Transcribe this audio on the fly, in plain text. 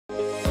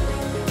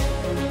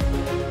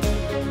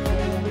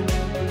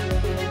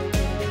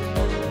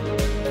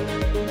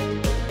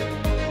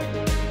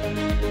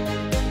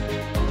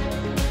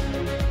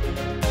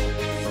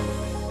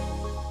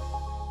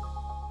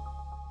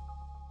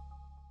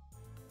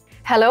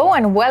Hello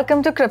and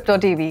welcome to Crypto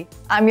TV.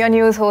 I'm your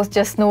news host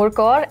Jasnoor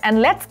Kaur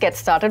and let's get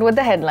started with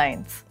the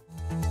headlines.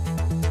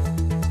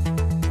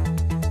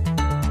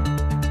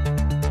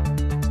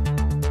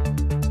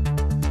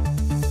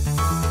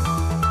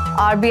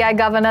 RBI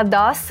Governor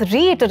Das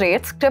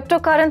reiterates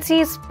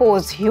cryptocurrencies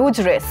pose huge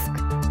risk.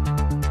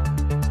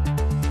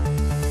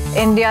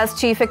 India's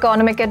chief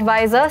economic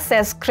advisor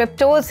says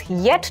cryptos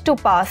yet to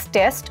pass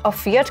test of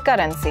fiat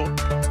currency.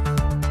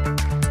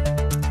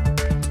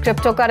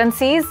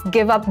 Cryptocurrencies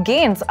give up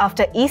gains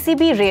after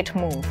ECB rate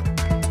move.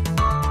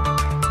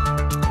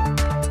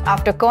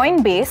 After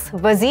Coinbase,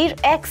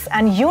 WazirX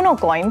and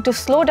Unocoin to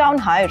slow down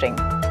hiring.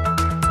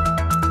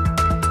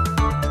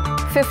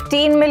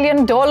 $15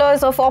 million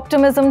of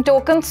Optimism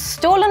tokens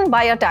stolen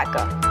by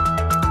attacker.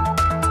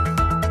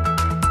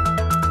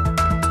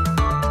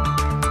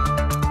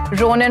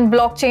 Ronin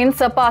blockchain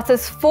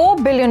surpasses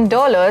 $4 billion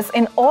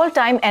in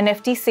all-time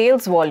NFT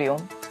sales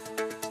volume.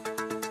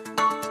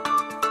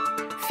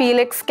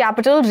 Felix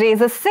Capital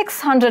raises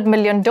 $600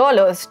 million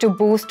to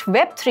boost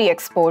Web3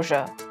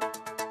 exposure.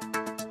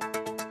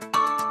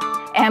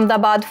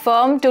 Ahmedabad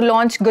firm to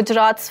launch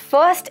Gujarat's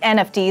first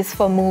NFTs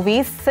for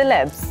movies,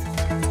 Celebs.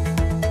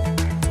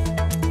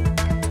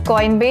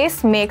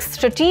 Coinbase makes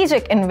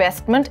strategic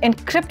investment in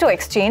crypto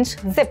exchange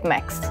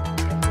Zipmex.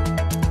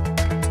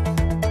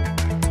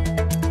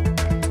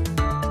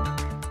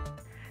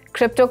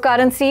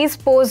 Cryptocurrencies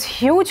pose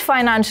huge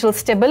financial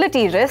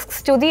stability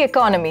risks to the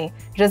economy,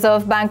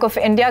 Reserve Bank of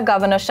India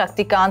Governor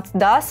Shaktikant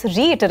Das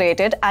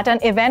reiterated at an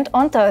event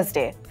on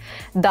Thursday.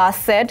 Das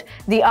said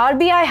the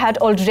RBI had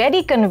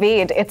already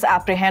conveyed its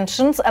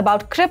apprehensions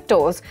about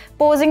cryptos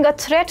posing a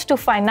threat to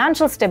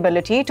financial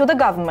stability to the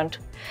government.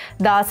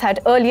 Das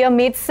had earlier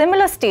made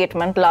similar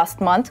statement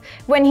last month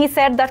when he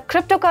said that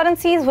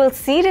cryptocurrencies will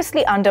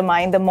seriously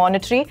undermine the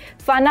monetary,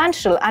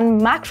 financial and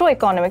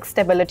macroeconomic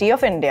stability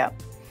of India.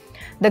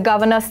 The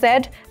governor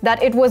said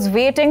that it was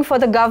waiting for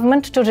the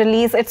government to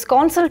release its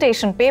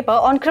consultation paper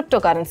on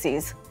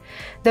cryptocurrencies.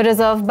 The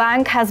Reserve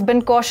Bank has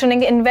been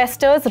cautioning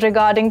investors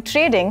regarding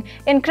trading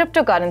in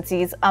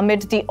cryptocurrencies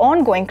amid the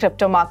ongoing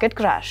crypto market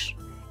crash.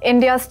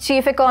 India's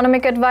chief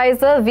economic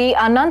advisor V.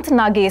 Anant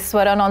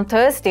Nageswaran on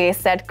Thursday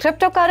said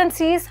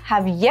cryptocurrencies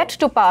have yet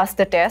to pass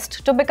the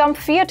test to become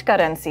fiat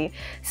currency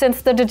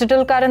since the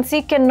digital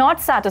currency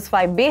cannot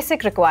satisfy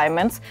basic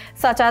requirements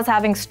such as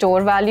having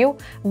store value,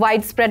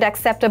 widespread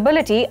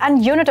acceptability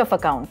and unit of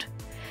account.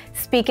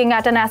 Speaking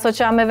at an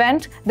ASSOCHAM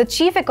event, the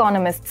chief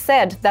economist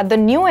said that the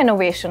new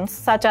innovations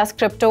such as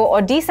crypto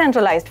or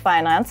decentralized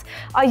finance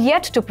are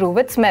yet to prove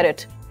its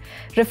merit.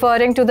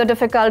 Referring to the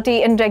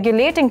difficulty in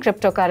regulating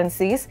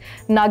cryptocurrencies,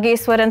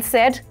 Nageswaran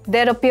said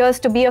there appears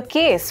to be a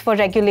case for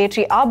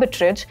regulatory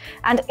arbitrage,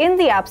 and in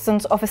the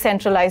absence of a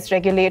centralized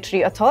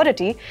regulatory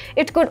authority,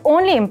 it could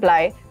only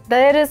imply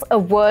there is a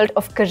world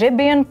of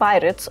Caribbean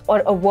pirates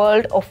or a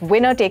world of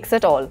winner takes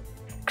it all.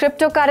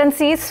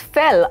 Cryptocurrencies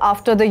fell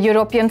after the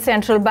European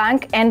Central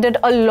Bank ended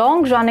a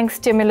long-running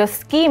stimulus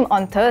scheme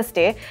on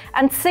Thursday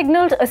and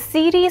signaled a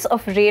series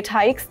of rate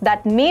hikes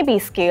that may be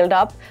scaled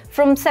up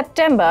from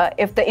September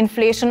if the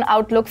inflation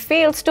outlook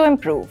fails to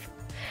improve.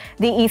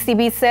 The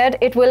ECB said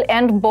it will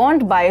end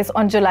bond buys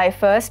on July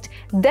 1st,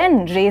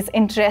 then raise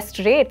interest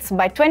rates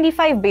by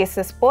 25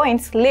 basis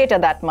points later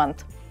that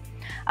month.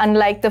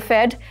 Unlike the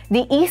Fed,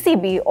 the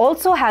ECB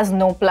also has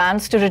no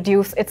plans to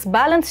reduce its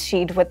balance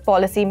sheet, with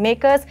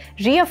policymakers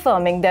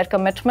reaffirming their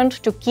commitment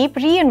to keep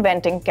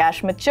reinventing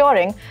cash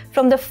maturing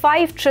from the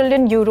 €5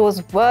 trillion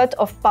worth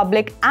of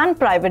public and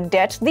private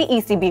debt the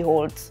ECB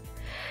holds.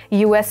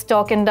 US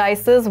stock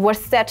indices were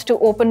set to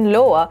open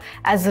lower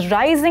as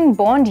rising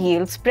bond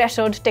yields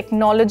pressured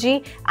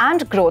technology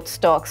and growth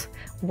stocks,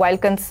 while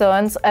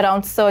concerns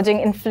around surging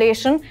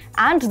inflation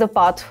and the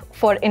path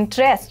for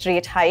interest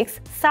rate hikes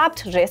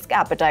sapped risk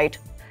appetite.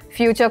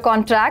 Future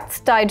contracts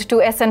tied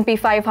to S&P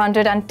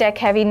 500 and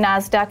tech-heavy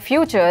Nasdaq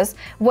futures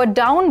were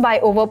down by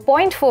over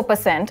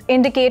 0.4%,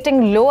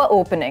 indicating lower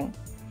opening.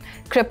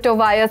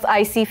 CryptoWire's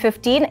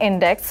IC15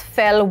 index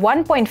fell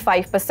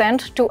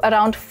 1.5% to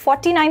around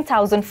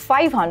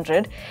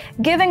 49,500,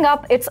 giving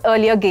up its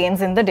earlier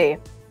gains in the day.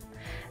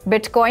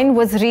 Bitcoin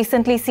was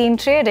recently seen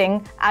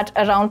trading at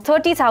around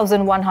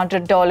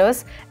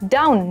 $30,100,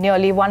 down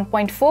nearly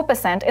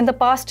 1.4% in the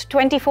past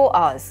 24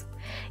 hours.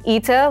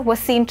 Ether was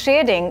seen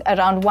trading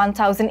around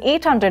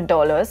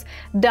 $1,800,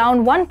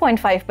 down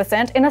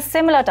 1.5% in a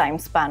similar time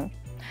span.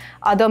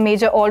 Other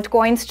major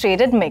altcoins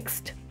traded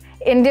mixed.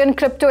 Indian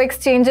crypto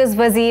exchanges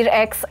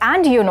WazirX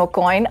and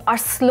Unocoin are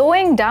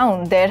slowing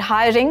down their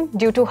hiring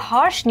due to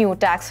harsh new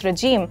tax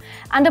regime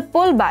and a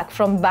pullback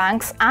from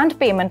banks and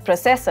payment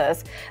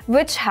processors,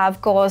 which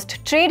have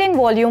caused trading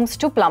volumes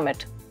to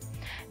plummet.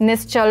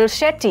 Nischal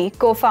Shetty,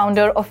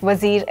 co-founder of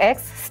WazirX,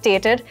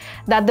 stated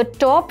that the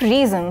top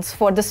reasons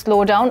for the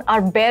slowdown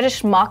are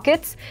bearish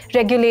markets,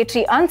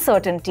 regulatory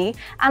uncertainty,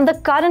 and the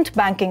current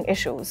banking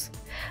issues.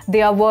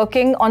 They are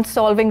working on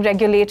solving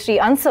regulatory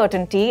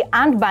uncertainty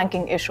and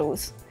banking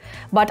issues.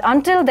 But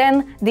until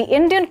then, the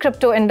Indian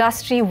crypto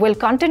industry will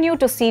continue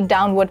to see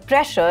downward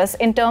pressures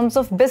in terms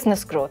of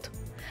business growth.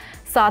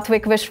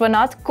 Satvik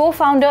Vishwanath,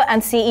 co-founder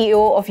and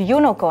CEO of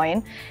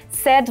Unocoin,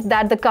 said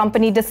that the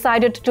company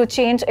decided to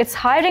change its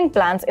hiring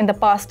plans in the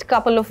past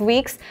couple of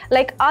weeks.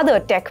 Like other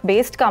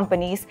tech-based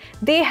companies,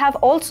 they have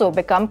also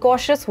become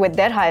cautious with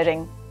their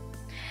hiring.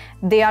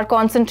 They are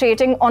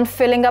concentrating on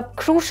filling up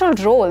crucial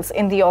roles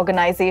in the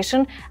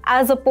organization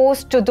as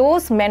opposed to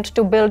those meant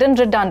to build in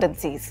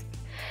redundancies.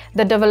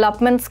 The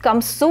developments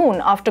come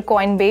soon after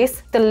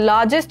Coinbase, the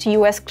largest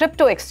US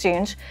crypto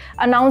exchange,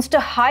 announced a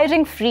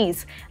hiring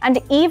freeze and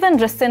even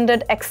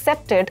rescinded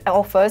accepted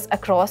offers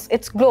across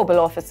its global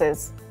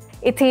offices.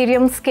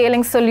 Ethereum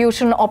scaling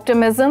solution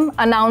Optimism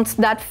announced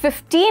that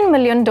 $15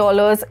 million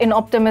in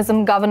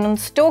Optimism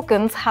governance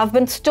tokens have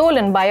been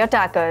stolen by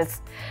attackers.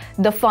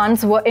 The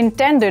funds were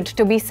intended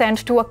to be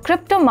sent to a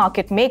crypto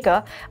market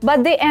maker,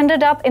 but they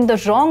ended up in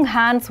the wrong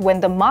hands when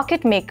the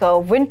market maker,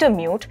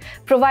 Wintermute,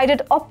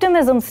 provided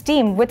Optimism's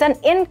team with an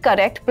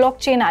incorrect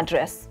blockchain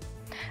address.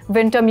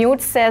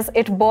 Wintermute says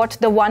it bought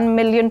the 1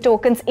 million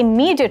tokens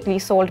immediately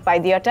sold by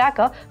the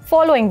attacker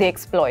following the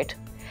exploit.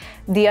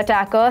 The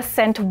attacker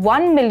sent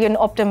 1 million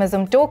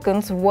Optimism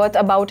tokens worth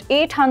about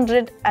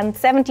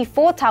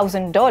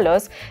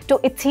 $874,000 to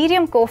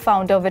Ethereum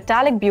co-founder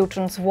Vitalik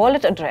Buterin's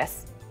wallet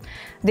address.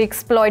 The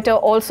exploiter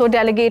also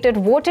delegated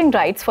voting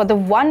rights for the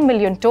 1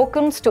 million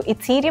tokens to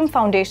Ethereum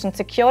Foundation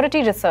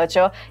security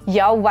researcher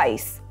Yao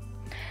Weiss.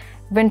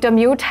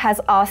 Wintermute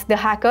has asked the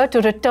hacker to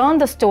return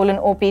the stolen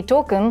OP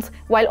tokens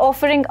while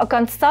offering a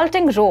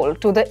consulting role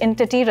to the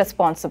entity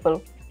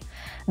responsible.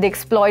 The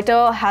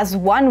exploiter has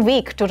 1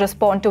 week to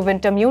respond to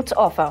Wintermute's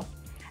offer.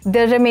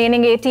 The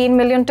remaining 18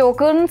 million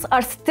tokens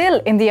are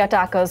still in the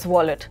attacker's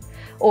wallet.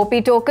 OP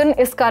token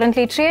is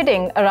currently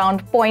trading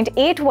around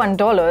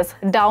 $0.81,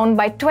 down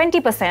by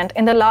 20%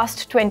 in the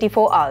last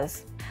 24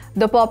 hours.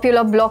 The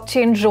popular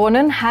blockchain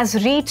Ronin has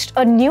reached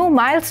a new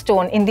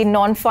milestone in the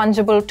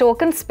non-fungible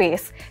token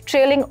space,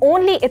 trailing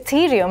only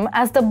Ethereum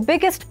as the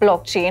biggest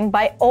blockchain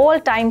by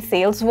all-time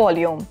sales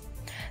volume.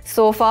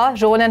 So far,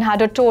 Ronin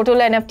had a total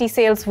NFT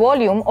sales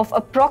volume of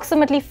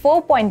approximately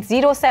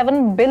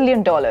 $4.07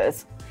 billion.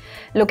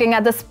 Looking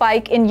at the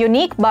spike in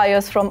unique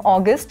buyers from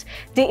August,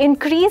 the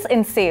increase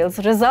in sales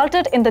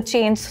resulted in the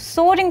chain's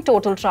soaring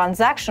total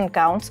transaction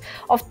counts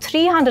of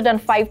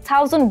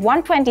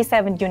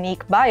 305,127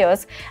 unique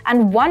buyers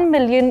and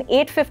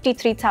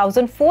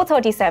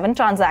 1,853,437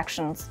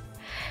 transactions.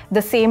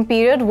 The same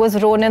period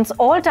was Ronin's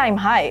all-time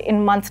high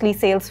in monthly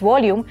sales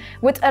volume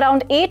with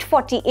around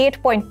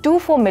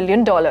 $848.24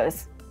 million.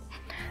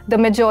 The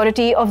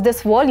majority of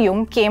this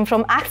volume came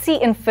from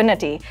Axie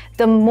Infinity,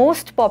 the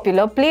most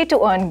popular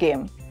play-to-earn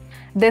game.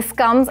 This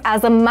comes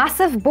as a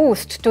massive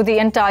boost to the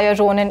entire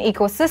Ronin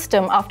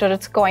ecosystem after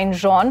its coin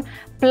Ron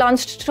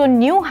plunged to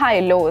new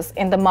high lows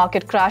in the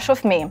market crash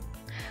of May.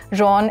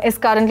 Ron is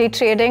currently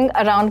trading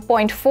around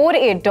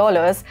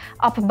 $0.48,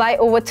 up by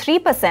over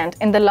 3%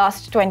 in the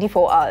last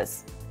 24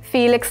 hours.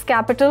 Felix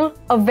Capital,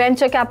 a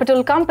venture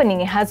capital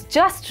company, has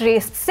just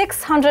raised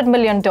 $600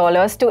 million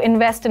to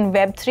invest in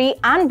Web3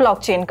 and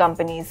blockchain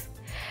companies.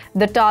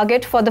 The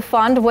target for the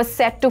fund was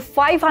set to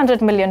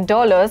 $500 million,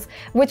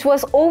 which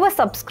was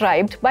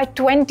oversubscribed by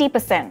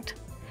 20%.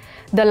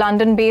 The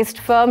London-based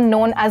firm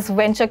known as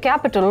Venture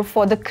Capital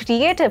for the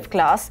creative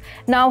class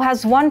now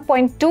has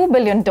 $1.2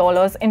 billion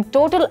in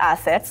total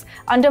assets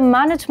under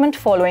management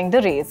following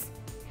the raise.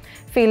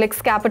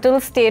 Felix Capital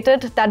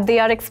stated that they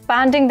are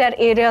expanding their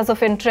areas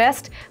of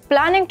interest,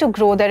 planning to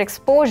grow their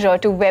exposure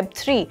to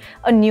Web3,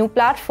 a new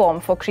platform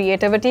for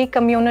creativity,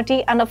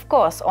 community, and of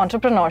course,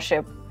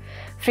 entrepreneurship.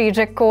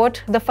 Friedrich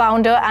Koht, the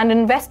founder and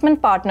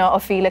investment partner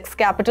of Felix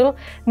Capital,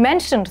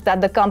 mentioned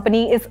that the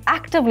company is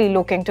actively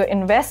looking to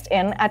invest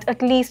in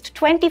at least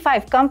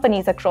 25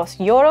 companies across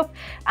Europe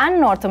and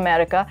North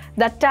America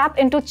that tap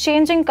into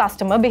changing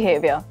customer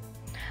behavior.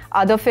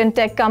 Other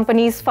fintech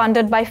companies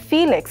funded by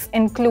Felix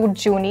include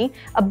Juni,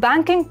 a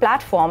banking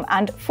platform,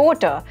 and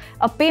Forter,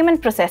 a payment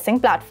processing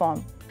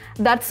platform.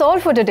 That's all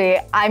for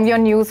today. I'm your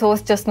news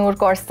host Jasnoor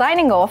Kaur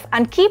signing off,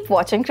 and keep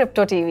watching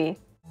Crypto TV.